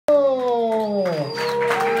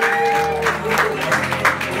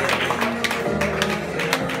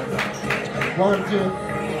1, 2.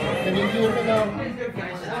 Can you hear me now?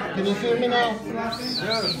 Can you hear me now?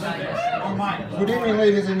 Good evening,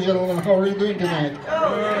 ladies and gentlemen. How are you doing tonight?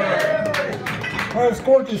 How's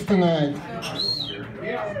Corky's tonight?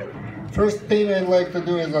 First thing I'd like to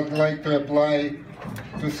do is I'd like to apply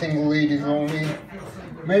to single ladies only.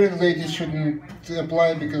 Married ladies shouldn't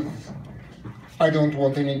apply because I don't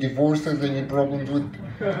want any divorces, any problems with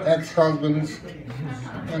ex-husbands,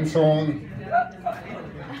 and so on.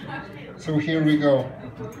 So here we go.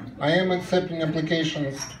 I am accepting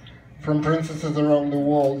applications from princesses around the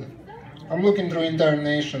world. I'm looking through entire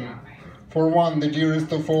nation. For one, the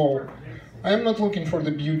dearest of all. I am not looking for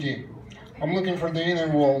the beauty. I'm looking for the inner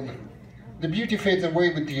world. The beauty fades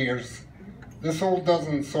away with years. The soul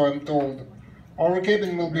doesn't, so I'm told. Our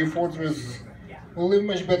cabin will be a fortress. We'll live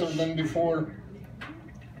much better than before.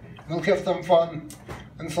 We'll have some fun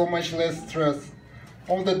and so much less stress.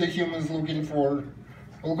 All that the human's looking for.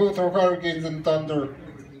 We'll go through hurricanes and thunder.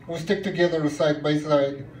 We'll stick together side by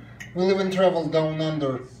side. We'll even travel down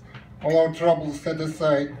under. All our troubles set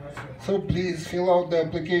aside. So please fill out the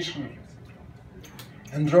application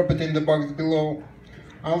and drop it in the box below.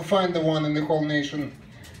 I'll find the one in the whole nation.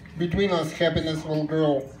 Between us, happiness will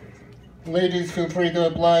grow. Ladies, feel free to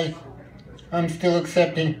apply. I'm still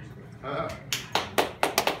accepting.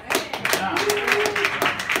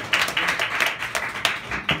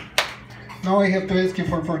 Now I have to ask you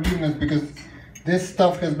for forgiveness because this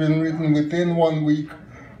stuff has been written within 1 week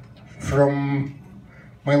from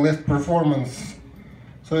my last performance.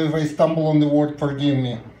 So if I stumble on the word, forgive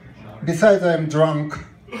me. Besides, I'm drunk.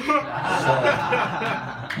 So,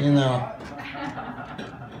 you know.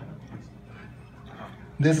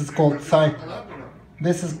 This is called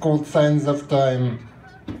Signs of Time.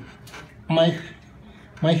 My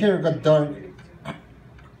hair got dark.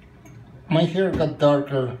 My hair got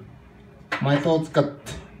darker. My thoughts got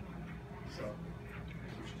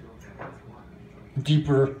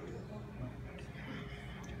deeper.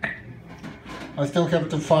 I still have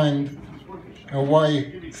to find a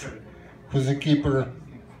wife who's a keeper.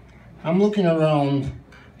 I'm looking around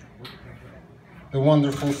the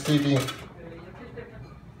wonderful city.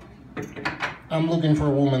 I'm looking for a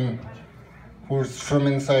woman who's from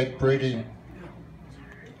inside pretty.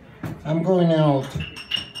 I'm going out.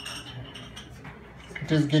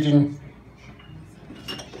 It is getting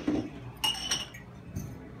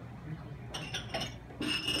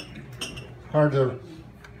harder.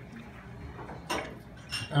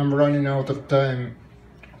 I'm running out of time.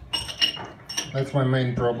 That's my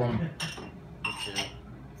main problem.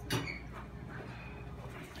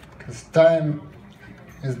 Because time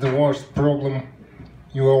is the worst problem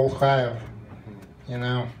you all have, you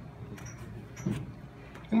know.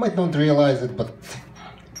 You might not realize it, but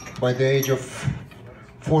by the age of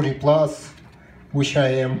 40 plus, which I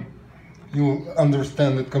am, you'll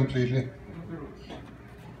understand it completely.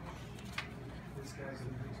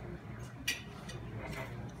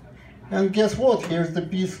 And guess what? Here's the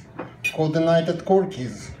piece called The Night at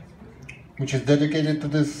Corky's, which is dedicated to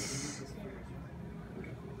this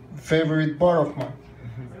favorite bar of mine.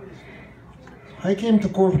 I came to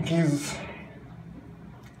Corky's.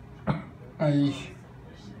 I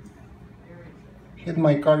hid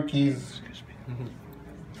my car keys.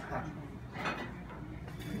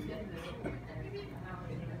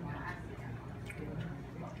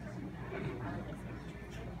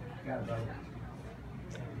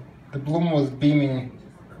 The bloom was beaming.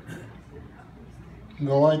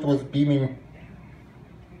 The light was beaming.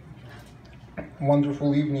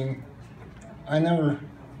 Wonderful evening. I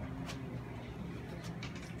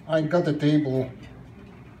got a table.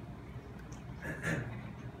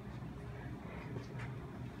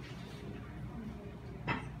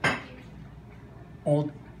 All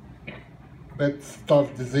bed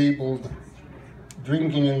stuff disabled.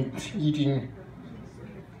 Drinking and eating.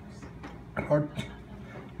 Heart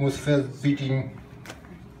was fast beating.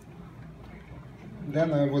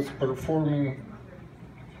 Then I was performing.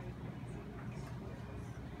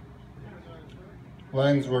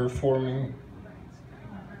 Lines were forming.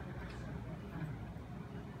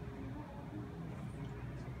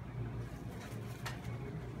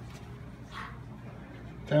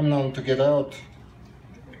 Time now to get out,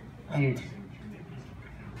 and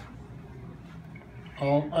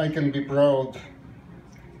I can be proud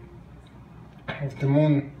of the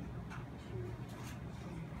moon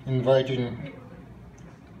inviting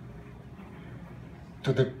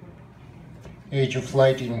to the age of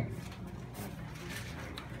lighting.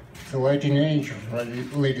 It's the lighting age,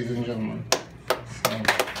 ladies and gentlemen. So,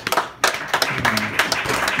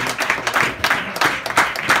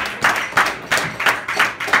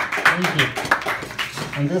 thank you.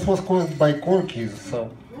 And this was caused by Corkies,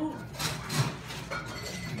 so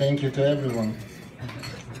thank you to everyone.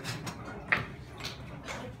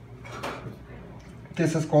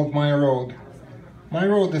 This is called My Road. My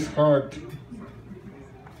road is hard.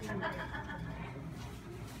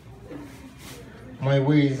 My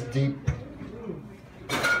way is deep.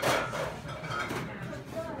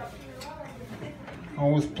 I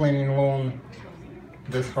was planning alone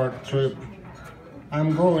this hard trip.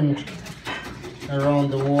 I'm going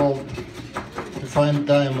around the world to find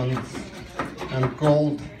diamonds and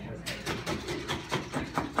gold.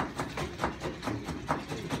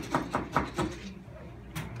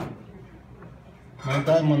 My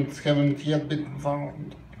diamonds haven't yet been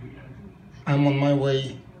found. I'm on my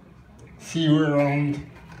way. See you around.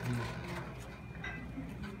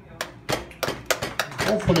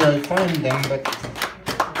 Hopefully I find them, but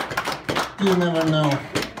you never know.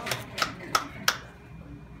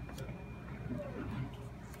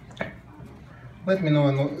 Let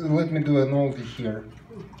me do an oldie here.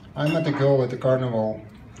 I met a girl at the carnival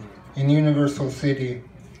in Universal City.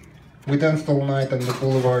 We danced all night on the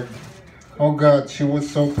boulevard. Oh God, she was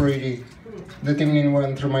so pretty. The evening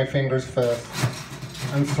went through my fingers fast,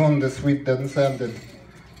 and soon the sweet dance ended.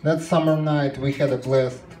 That summer night we had a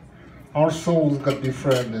blast. Our souls got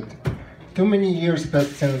befriended. Too many years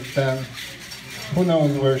passed since then. Who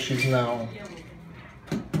knows where she's now?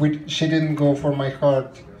 She didn't go for my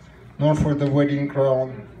heart, nor for the wedding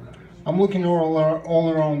crown. I'm looking all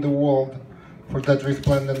around the world for that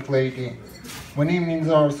resplendent lady. When evenings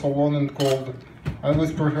are so long and cold, I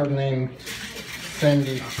whisper her name,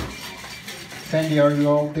 Sandy. Sandy, are you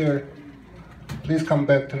out there? Please come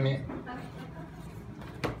back to me.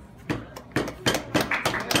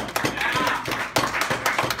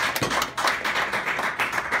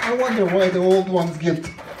 I wonder why the old ones get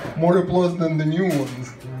more applause than the new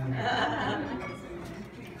ones.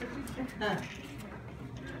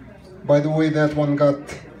 By the way, that one got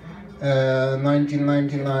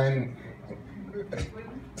 1999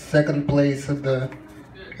 second place at the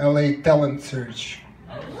LA Talent Search.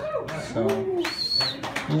 So,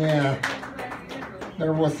 yeah,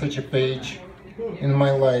 there was such a page in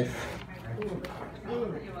my life.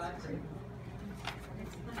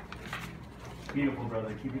 Beautiful,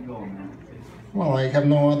 brother. Keep it going, man. Well, I have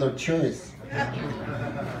no other choice.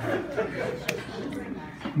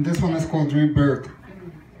 This one is called Rebirth.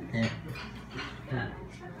 Okay.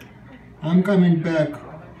 I'm coming back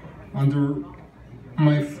under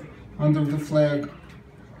the flag,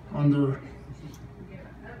 under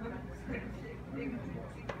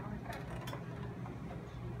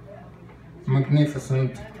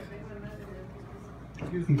magnificent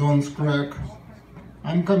dawn's crack.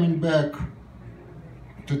 I'm coming back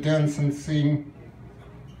to dance and sing.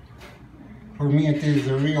 For me it is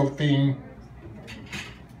a real thing.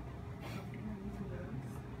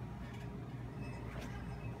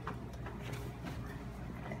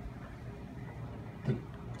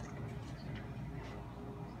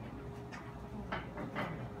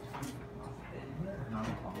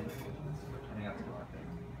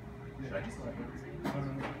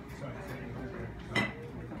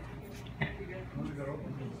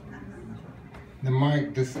 The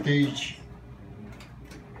mic, the stage,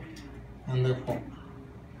 and the hall,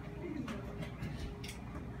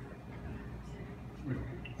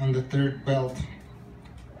 and the third belt.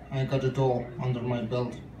 I got it all under my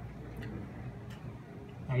belt.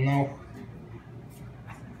 I'm now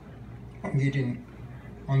getting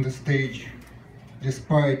on the stage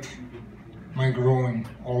despite my growing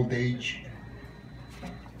old age.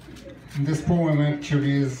 And this poem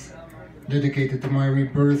actually is dedicated to my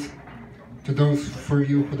rebirth. To those of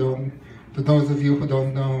you who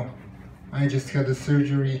don't know, I just had a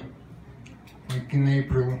surgery like in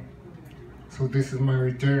April, so this is my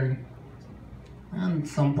return, and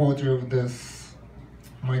some poetry of this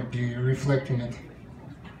might be reflecting it.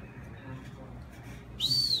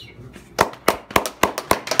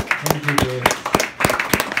 Thank you guys.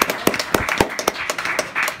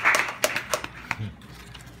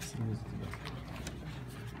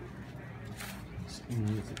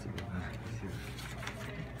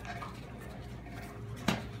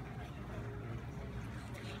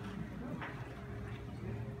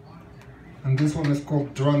 And this one is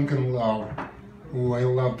called Drunken Love. Oh, I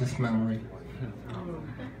love this memory.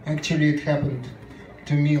 Actually, it happened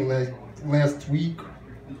to me last week.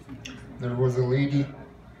 There was a lady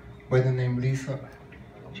by the name Lisa.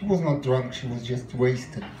 She was not drunk, she was just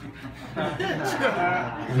wasted.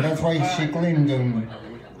 And that's why she claimed on me.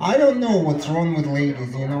 I don't know what's wrong with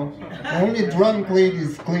ladies, you know. Only drunk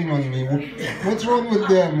ladies claim on me. What's wrong with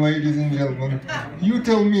them, ladies and gentlemen? You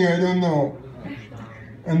tell me, I don't know.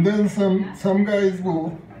 And then some guys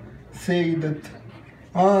will say that,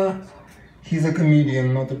 he's a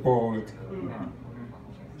comedian, not a poet.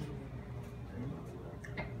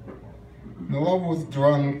 The love was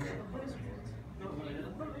drunk.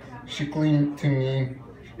 She clinged to me.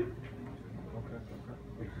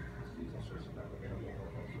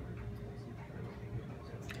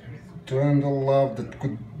 To end all love that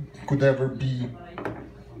could ever be.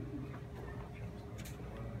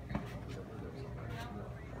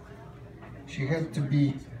 She had to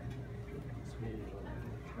be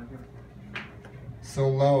so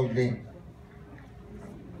loudly.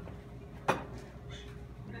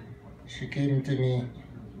 She came to me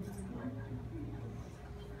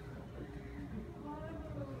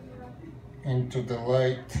into the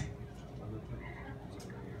light.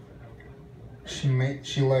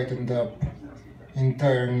 She lightened up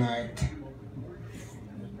entire night,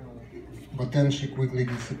 but then she quickly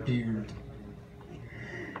disappeared.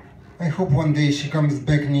 I hope one day she comes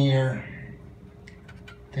back near.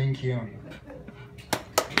 Thank you.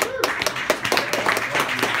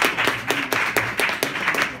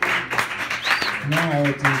 Now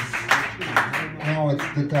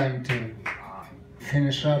it's the time to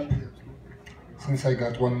finish up, since I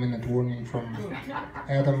got 1 minute warning from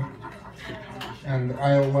Adam. And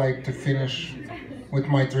I like to finish with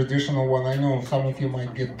my traditional one. I know some of you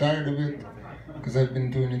might get tired of it, because I've been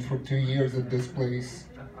doing it for 2 years at this place.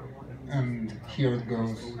 And here it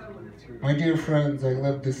goes. My dear friends, I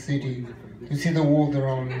left the city to see the world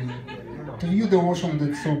around me, to view the ocean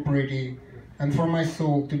that's so pretty, and for my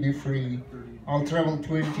soul to be free. I'll travel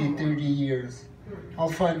 20, 30 years. I'll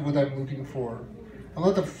find what I'm looking for. A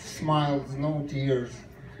lot of smiles, no tears.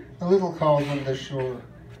 A little house on the shore.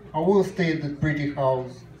 I will stay at that pretty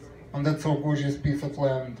house, on that so gorgeous piece of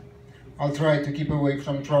land. I'll try to keep away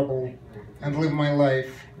from trouble and live my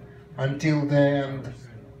life until the end.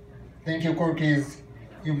 Thank you, Corkies.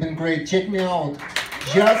 You've been great. Check me out.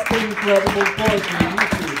 Just Incredible Poetry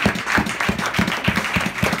YouTube.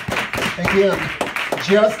 Again,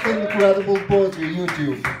 Just Incredible Poetry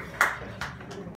YouTube.